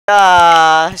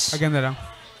Gosh. Again na lang.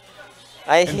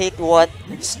 I hate what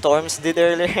Storms did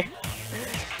earlier.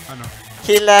 Ano?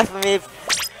 He left me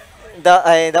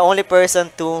the only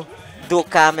person to do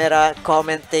camera,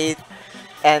 commentate,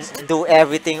 and do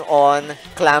everything on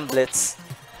Clam Blitz.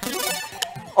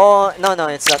 Oh, no,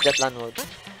 it's not that LAN mode.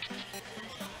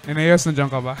 Inayos, nandiyan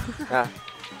ka ba? Ah.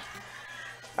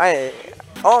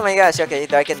 Oh my gosh, okay,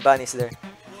 Dark and Bunny is there.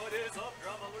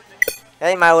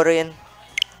 Hey, Maureen.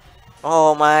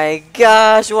 Oh my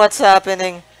gosh, what's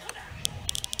happening?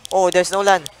 Oh, there's no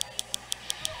LAN.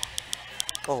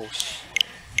 Oh,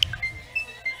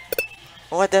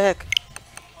 what the heck?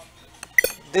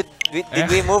 Did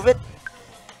we move it?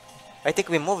 I think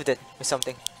we moved it or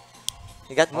something.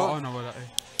 It got moved. Oo, nawala eh.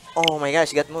 Oh my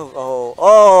gosh, it got moved.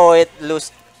 Oh, it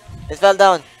loose. It fell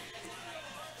down.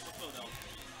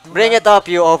 Bring it up,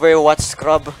 you Overwatch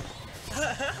scrub.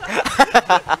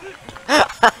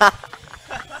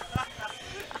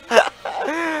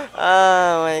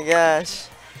 Oh my gosh.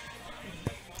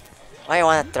 I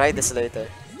wanna try this later.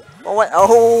 Oh, what?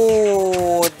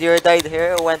 Oh, deer died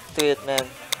here. Went to it, man.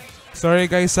 Sorry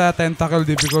guys sa tentacle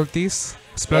difficulties.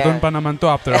 Splatoon Yeah. pa naman to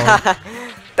after all.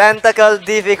 Tentacle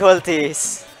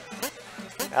difficulties.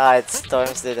 It's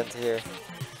Storms didn't hear.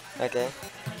 Okay.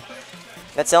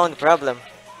 That's the only problem.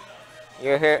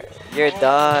 You're here. You're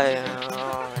die.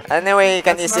 Anyway, you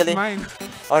can That's easily. not mine.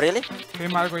 Oh, really?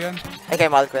 Kay Marco yan. Okay,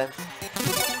 Malcolm.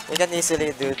 You can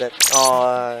easily do that.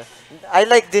 Oh, I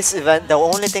like this event. The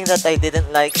only thing that I didn't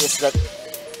like is that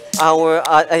our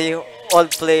all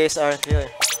players aren't here.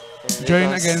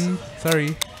 Join again.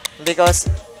 Sorry.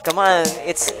 Because come on,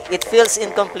 it feels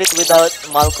incomplete without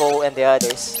Malco and the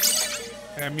others.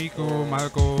 Miku,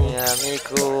 Marco, Yeah,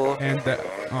 Miku, and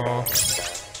oh,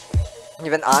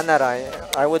 even Anara.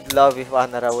 I would love if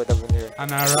Anara would have been here.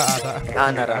 Anara ata.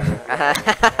 Anara.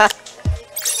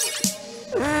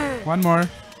 One more.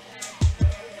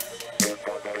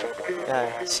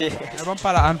 Yeah, Ano bang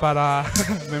paraan para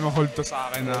may ma-hold to sa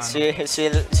akin na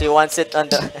she wants it on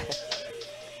the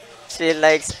she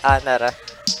likes Anara.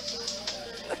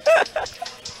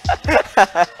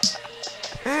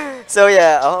 So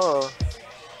yeah,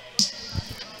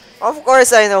 of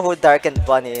course I know who Dark and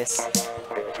Bunny is.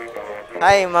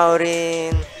 Hi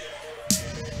Maureen.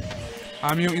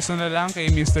 yung isa na lang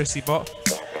kay Mr. C po.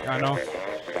 Ano,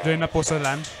 join na po sa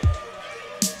LAN.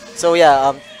 So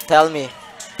yeah, tell me.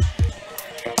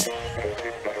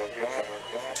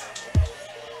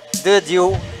 Dude,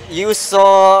 you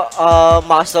saw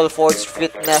Muscle Forge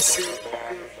Fitness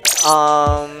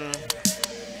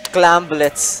Clam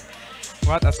Blitz.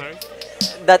 What? Sorry?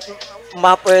 That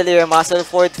map earlier, Muscle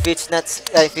Forge Fitness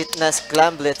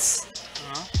Clam Blitz.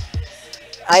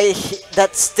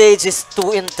 That stage is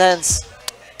too intense.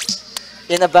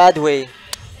 In a bad way.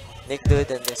 Nick do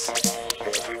it in this.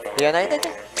 United?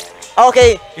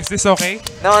 Okay. Is this okay?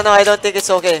 No, I don't think it's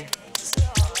okay.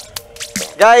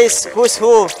 Guys, who's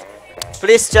who?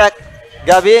 Please check.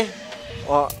 Gabi?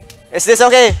 Oh, is this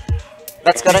okay?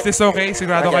 That's correct. Is this okay?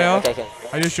 Sigurado kayo? Okay.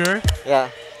 Are you sure?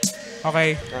 Yeah.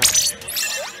 Okay.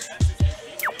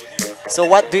 So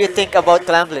what do you think about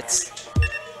Clamblitz?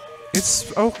 It's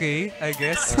okay, I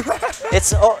guess.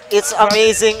 It's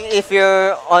amazing if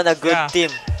you're on a good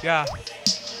team. Yeah.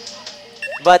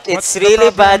 But it's really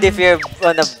bad if you're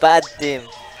on a bad team.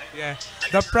 Yeah.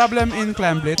 The problem in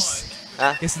Clamblitz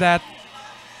is that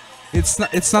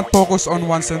it's not focused on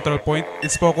one central point.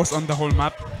 It's focused on the whole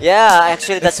map. Yeah,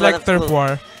 actually that's it's like Turf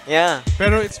War. Yeah.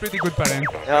 Pero it's pretty good pa rin.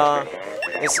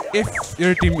 If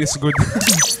your team is good.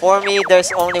 For me,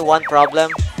 there's only one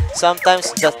problem.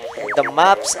 Sometimes the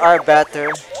maps are better.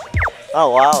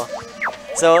 Oh wow.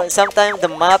 So sometimes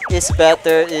the map is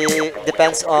better. It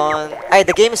depends on.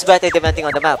 The game is better depending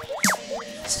on the map.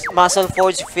 Muscle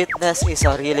Forge Fitness is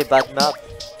a really bad map.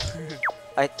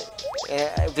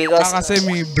 Because kasi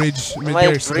may bridge.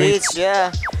 May bridge,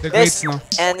 yeah. The gates, no?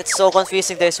 And it's so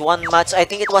confusing. There's one match. I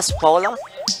think it was Paolo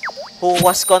who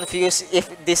was confused if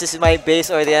this is my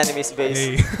base or the enemy's base.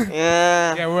 Hey.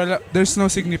 Yeah. Yeah, well, there's no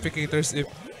significators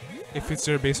if it's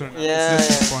your base or not. Yeah, it's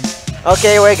just spawn.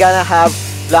 Okay, we're gonna have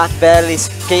Blackbelly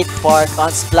Skate Park on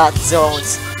Splat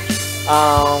Zones.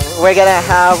 We're gonna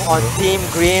have on Team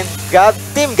Green,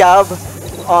 Team Gab,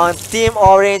 on Team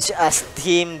Orange as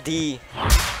Team D.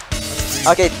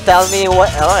 Okay, tell me what.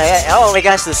 Oh my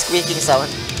gosh, the squeaking sound.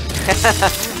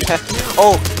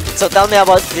 So tell me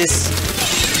about this.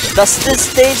 Does this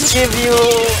stage give you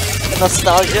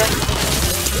nostalgia?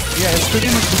 Yeah, it's pretty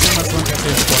much the same as one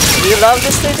cafe spawn. Do you love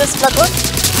this stage as Splatoon?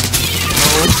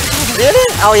 No. Really?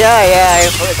 Oh yeah, I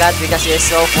forgot because you're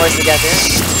so forced to get in.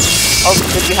 Oh,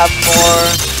 could you have more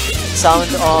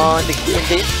sound on the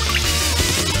game?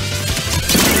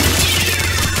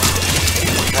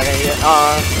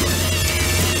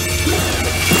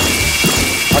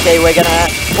 Okay, we're gonna.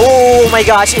 Oh my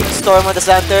gosh! Storm on the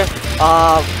center.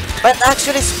 But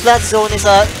actually, Splat Zone is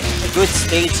a good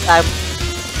stage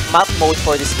map mode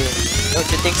for this game. Don't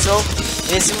you think so?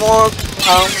 It's more.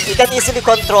 You can easily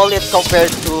control it compared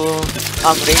to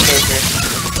Rainmaker.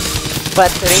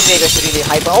 But Rainmaker is really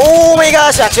hyper. Oh my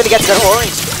gosh! Actually gets the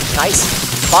orange. Nice.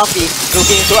 Puffy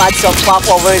looking to add some pop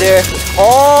over there.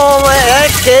 Oh my,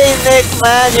 okay, Nick,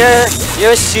 man,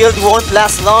 your shield won't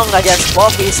last long against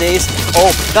Puffy, says.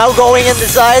 Oh, now going in the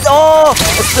side. Oh,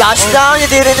 flash down. You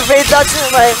didn't evade that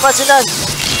much enough.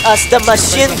 As the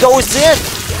machine goes in.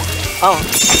 Oh,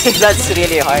 that's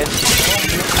really hard.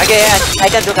 Okay, I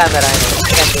can do camera.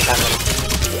 I can do camera.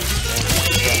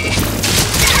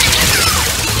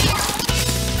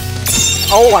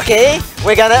 Oh, okay.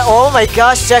 We're gonna. Oh my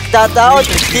gosh, check that out.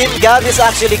 Team Gab is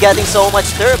actually getting so much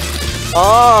turf.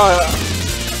 Oh,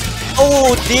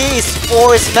 these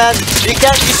fours, man. You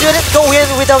shouldn't go in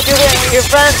without your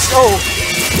friends.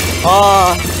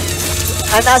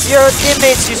 And as your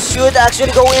teammates, you should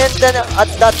actually go in then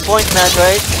at that point, man,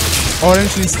 right?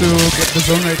 Orange needs to get the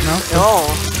zone right now. No,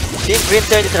 Team Green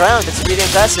turned it around. It's really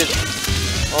impressive.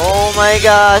 Oh my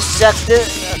gosh, check this.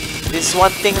 This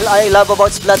one thing I love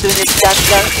about Splatoon. You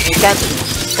can't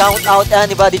count out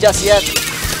anybody just yet.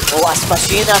 Oh, as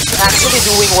Machine actually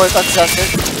doing work on center.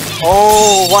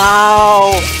 Oh,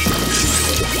 wow.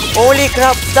 Holy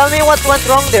crap. Tell me what went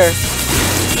wrong there.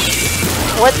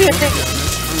 What do you think?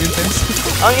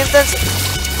 Ang intense.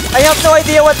 I have no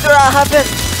idea what happened.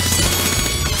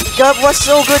 Gab was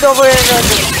so good over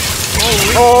here.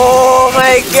 Oh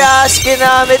my gosh,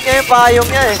 ginamit niya yung payong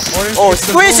niya eh. Oh,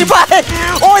 squishy pie!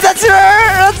 Oh, that's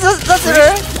rare! That's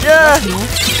rare! Yeah.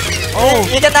 Oh,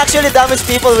 you can actually damage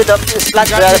people with a flat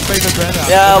breath.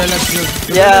 Yeah,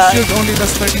 yeah. Shield only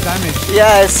does 30 damage.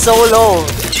 Yeah, it's so low.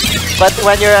 But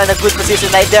when you're in a good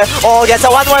position right there, oh, gets a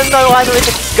 1-1-1 with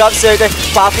the Gab Circle.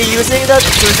 Puffy using that.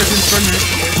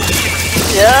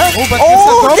 Yeah. Oh, but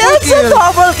gets a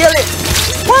double kill.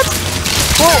 What?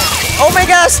 Oh my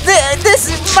gosh, this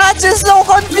match is so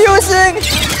confusing.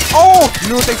 Oh,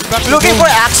 looking for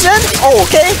action. Oh,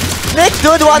 okay. Nick,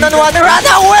 dude, one-on-one, run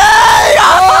away!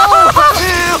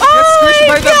 Get squished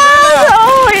by the umbrella.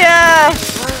 Oh yeah!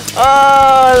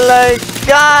 Oh my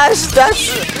gosh,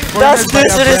 that's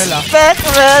disrespect,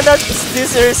 man. That's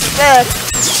disrespect.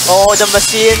 Oh, the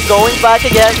machine going back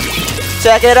again.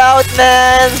 Check it out,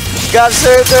 man. Gab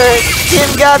Circle, Team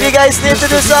Gab, you guys need to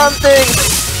do something.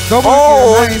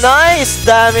 Oh, nice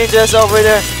damages over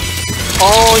there.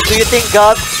 Oh, do you think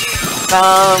Gab's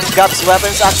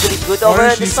weapons actually good over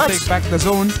in this match? Take back the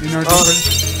zone in our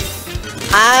defense.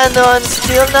 Anon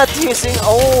still not using.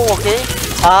 Oh, okay.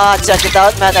 Check it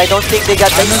out, man. I don't think they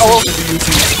got the. Oh,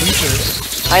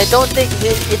 I don't think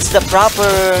it's the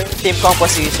proper team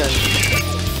composition.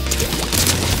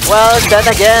 Well, then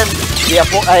again,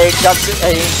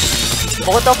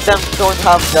 both of them don't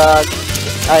have the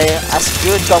as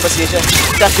good composition.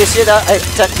 Check this shit out.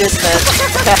 Check this, man.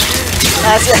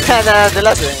 The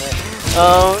last one.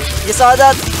 You saw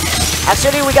that?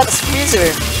 Actually, we got a squeezer.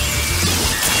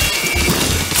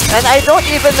 And I don't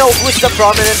even know who's the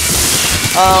prominent.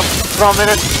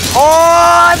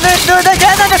 Oh, they do it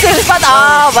again on the same spot.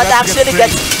 But actually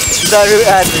gets the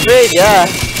trade. Yeah.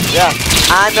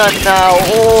 Anon now.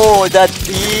 Oh, that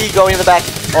B going in the back.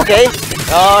 Okay.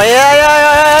 Oh, yeah.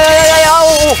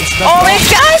 Oh my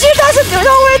gosh, he doesn't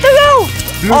know where to go.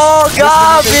 Oh,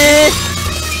 Gabi.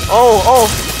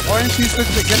 Oh. Orange needs to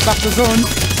get back the zone.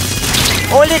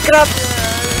 Holy crap.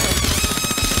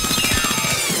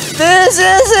 This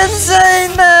is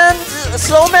insane, man.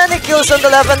 So many kills on the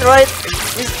left and right.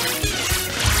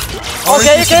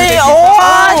 Okay. 1, 10,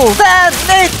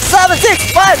 8, 7,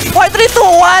 6, 5, 4, 3, 2,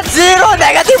 1, 0,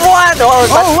 negative 1.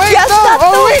 Oh, wait, yes,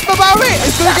 wait, babawi.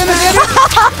 I'm still gonna get it.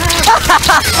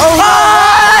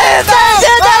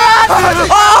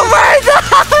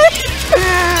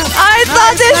 I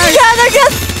thought it's gonna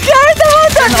get scared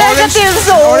out the negative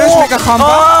zone. Orange make a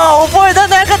comeback. Oh, for the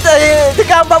negative, the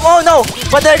comeback. Oh no,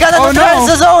 but they're gonna return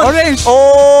the zone. Orange.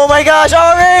 Oh my gosh,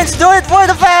 Orange, do it for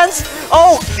the fans.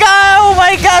 Oh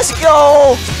my gosh,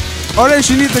 go. Orange,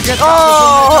 you need to get back to the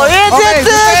zone.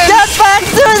 Get back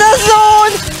to the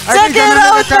zone. Check it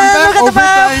out, man. Look at the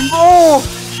map. Oh,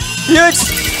 huge.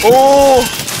 Oh.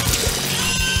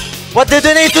 What did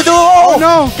they need to do? Oh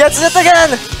no. Gets it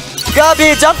again.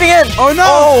 Gabi jumping in. Oh no.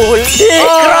 Holy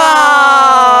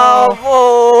crap.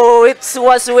 Oh, it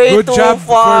was way Good too job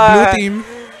far. for blue team.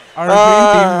 Our green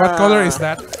team. What color is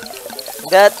that?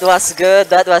 That was good.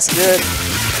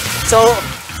 So,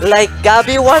 like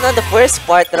Gabi won on the first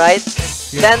part, right?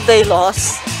 Yeah. Then they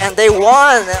lost. and they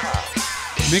won.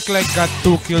 Mick like got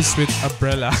 2 kills with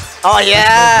Umbrella. Oh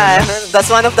yeah, that's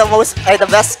one of the the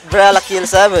best umbrella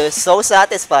kills ever. So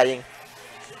satisfying.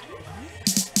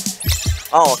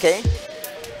 Oh, okay.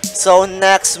 So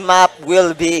next map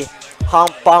will be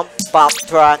Hump Pump Pop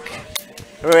Truck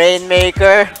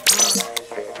Rainmaker.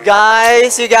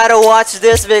 Guys, you gotta watch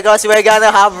this because we're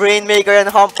gonna have Rainmaker and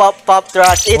Hump Pop Pop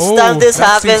Truck. Each time this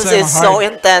happens, it's so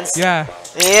intense. Yeah.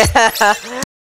 Yeah.